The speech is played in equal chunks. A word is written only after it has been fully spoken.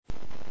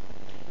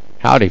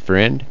Howdy,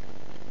 friend.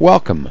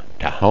 Welcome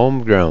to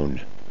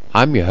Homegrown.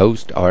 I'm your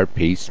host,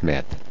 R.P.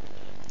 Smith.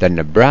 The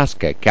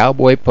Nebraska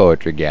Cowboy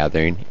Poetry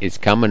Gathering is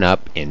coming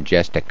up in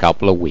just a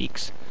couple of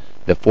weeks,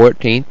 the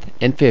 14th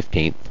and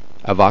 15th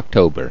of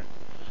October.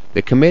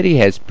 The committee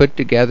has put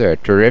together a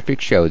terrific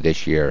show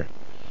this year.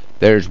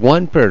 There's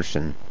one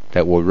person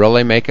that will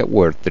really make it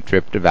worth the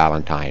trip to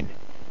Valentine,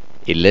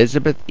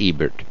 Elizabeth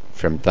Ebert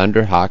from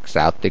Thunderhawk,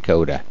 South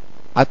Dakota.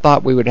 I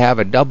thought we would have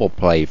a double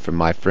play from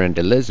my friend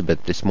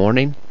Elizabeth this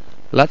morning.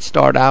 Let's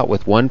start out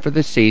with one for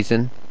the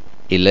season.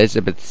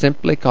 Elizabeth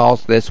simply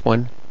calls this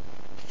one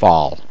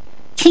Fall.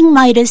 King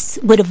Midas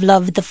would have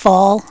loved the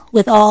fall,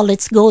 with all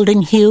its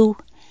golden hue,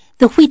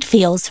 the wheat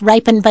fields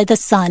ripened by the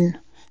sun,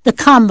 the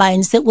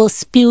combines that will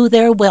spew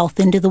their wealth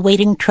into the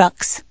waiting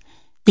trucks,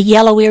 the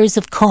yellow ears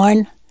of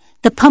corn,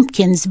 the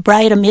pumpkins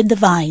bright amid the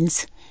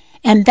vines,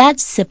 and that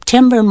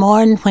September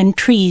morn when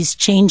trees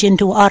change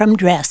into autumn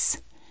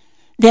dress.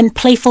 Then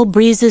playful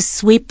breezes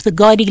sweep the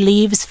gaudy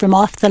leaves from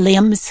off the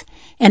limbs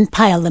and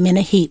pile them in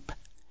a heap.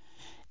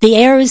 The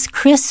air is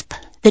crisp,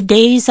 the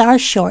days are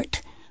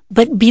short,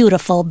 but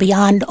beautiful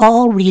beyond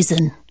all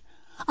reason.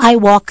 I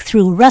walk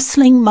through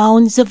rustling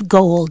mounds of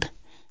gold.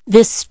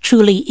 This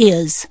truly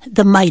is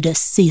the Midas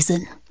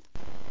season.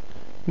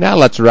 Now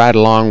let's ride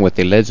along with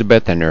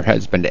Elizabeth and her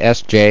husband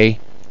S.J.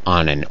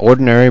 on an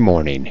ordinary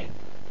morning.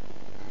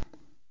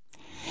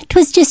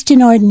 'Twas just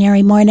an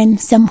ordinary morning,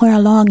 somewhere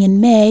along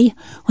in May,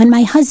 when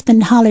my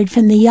husband hollered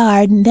from the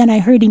yard, and then I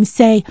heard him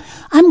say,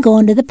 "I'm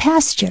going to the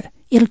pasture.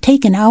 It'll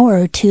take an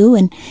hour or two,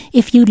 and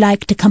if you'd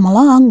like to come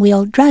along,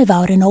 we'll drive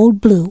out in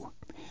Old Blue."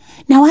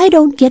 Now, I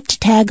don't get to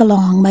tag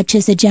along much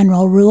as a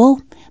general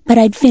rule, but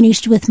I'd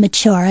finished with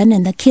maturin',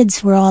 and the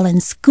kids were all in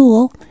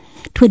school.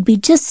 'Twould be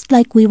just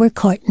like we were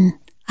courtin'.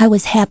 I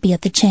was happy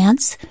at the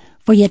chance,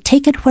 for you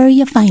take it where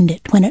you find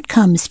it when it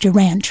comes to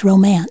ranch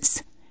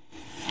romance.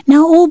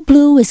 Now, Old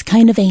Blue is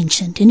kind of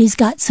ancient, and he's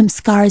got some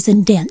scars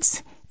and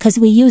dents, 'cause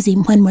we use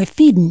him when we're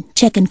feedin',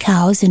 checkin'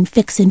 cows, and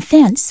fixin'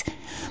 fence.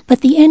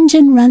 But the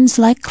engine runs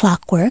like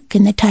clockwork,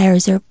 and the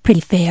tires are pretty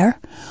fair,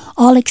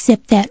 all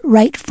except that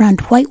right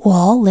front white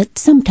wall that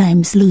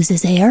sometimes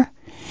loses air.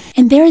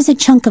 And there's a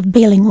chunk of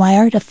baling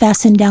wire to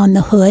fasten down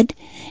the hood,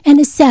 and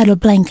a saddle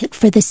blanket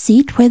for the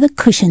seat where the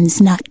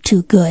cushion's not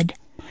too good.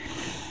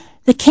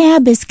 The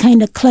cab is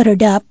kind of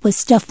cluttered up with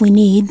stuff we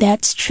need,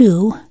 that's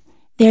true.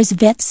 There's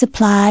vet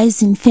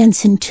supplies and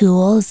fencing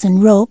tools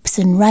and ropes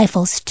and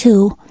rifles,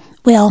 too.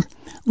 Well,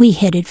 we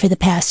headed for the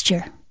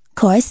pasture.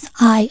 Course,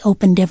 I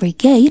opened every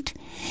gate,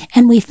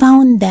 and we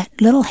found that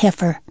little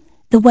heifer,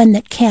 the one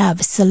that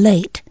calves so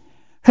late.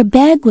 Her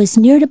bag was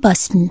near to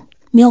bustin'.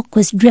 Milk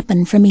was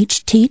drippin' from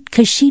each teat,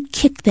 'cause she'd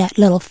kick that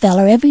little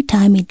feller every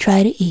time he'd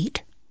try to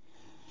eat.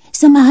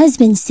 So my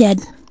husband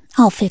said,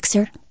 "I'll fix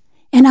her,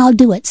 and I'll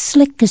do it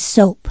slick as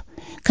soap,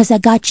 'cause I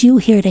got you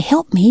here to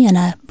help me, and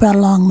I brought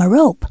along my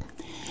rope.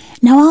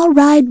 Now I'll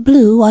ride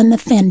Blue on the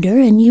fender,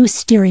 and you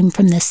steer him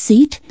from the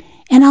seat,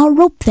 and I'll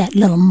rope that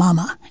little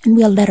mama, and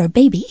we'll let her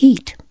baby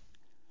eat."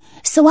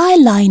 So I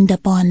lined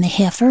up on the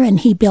heifer, and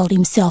he built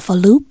himself a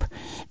loop.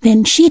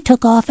 Then she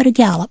took off at a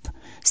gallop,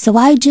 so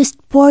I just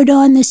poured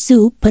on the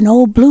soup, and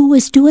Old Blue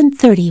was doing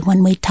 30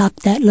 when we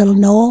topped that little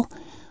knoll,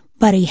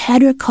 but he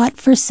had her caught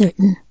for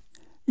certain.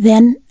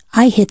 Then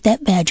I hit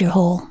that badger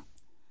hole.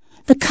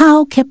 The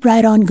cow kept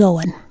right on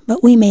going,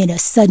 but we made a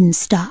sudden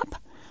stop.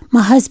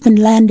 My husband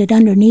landed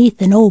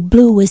underneath, and Old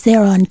Blue was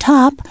there on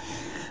top,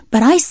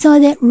 but I saw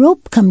that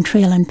rope come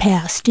trailing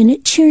past, and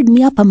it cheered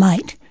me up a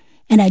mite,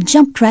 and I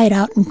jumped right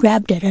out and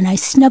grabbed it, and I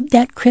snubbed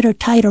that critter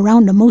tight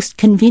around a most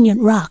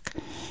convenient rock.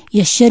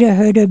 You should have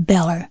heard her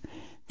beller.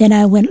 Then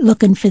I went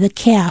looking for the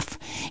calf,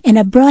 and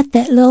I brought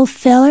that little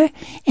feller,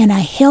 and I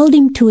held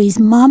him to his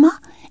mama,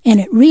 and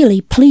it really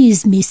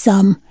pleased me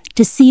some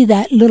to see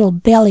that little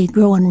belly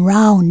growing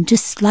round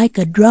just like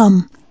a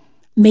drum.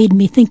 Made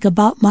me think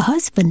about my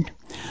husband.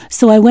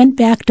 So I went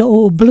back to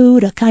Old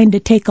Blue to kind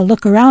of take a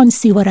look around,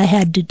 see what I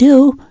had to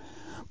do.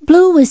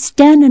 Blue was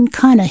standing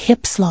kind of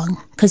hip-slung,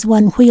 'cause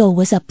one wheel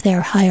was up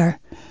there higher,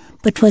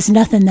 but 'twas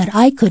nothing that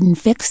I couldn't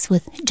fix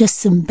with just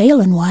some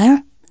balin'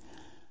 wire.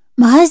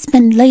 My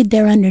husband laid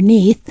there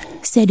underneath,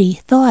 said he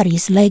thought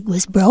his leg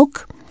was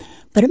broke,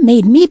 but it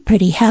made me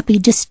pretty happy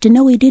just to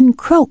know he didn't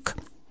croak.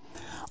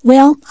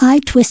 Well, I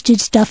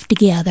twisted stuff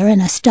together,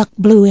 and I stuck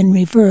Blue in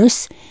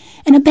reverse,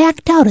 and I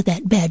backed out of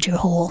that badger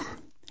hole.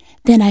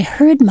 Then I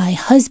heard my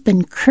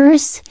husband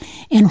curse,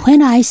 and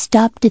when I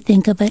stopped to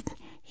think of it,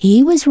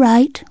 he was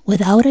right,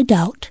 without a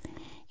doubt.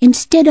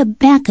 Instead of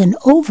backing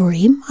over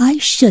him, I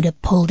should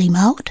have pulled him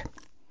out.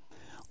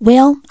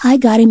 Well, I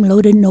got him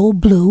loaded in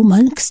Old Blue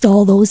amongst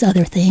all those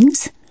other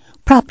things,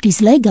 propped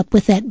his leg up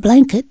with that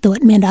blanket, though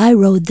it meant I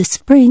rode the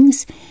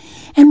springs,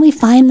 and we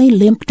finally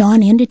limped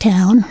on into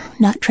town,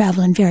 not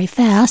traveling very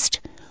fast.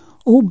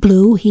 Old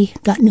Blue, he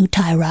got new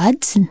tie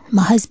rods, and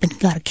my husband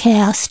got a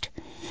cast.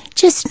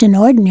 Just an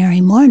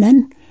ordinary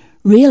morning,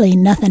 really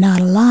nothing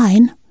out of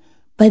line.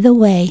 By the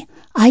way,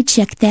 I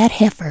checked that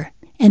heifer,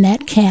 and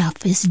that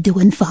calf is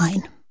doing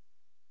fine.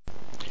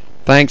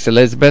 Thanks,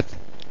 Elizabeth.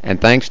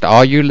 and thanks to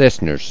all you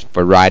listeners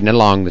for riding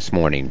along this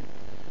morning.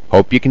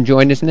 Hope you can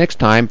join us next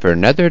time for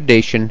another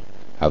edition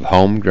of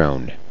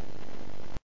Homegrown.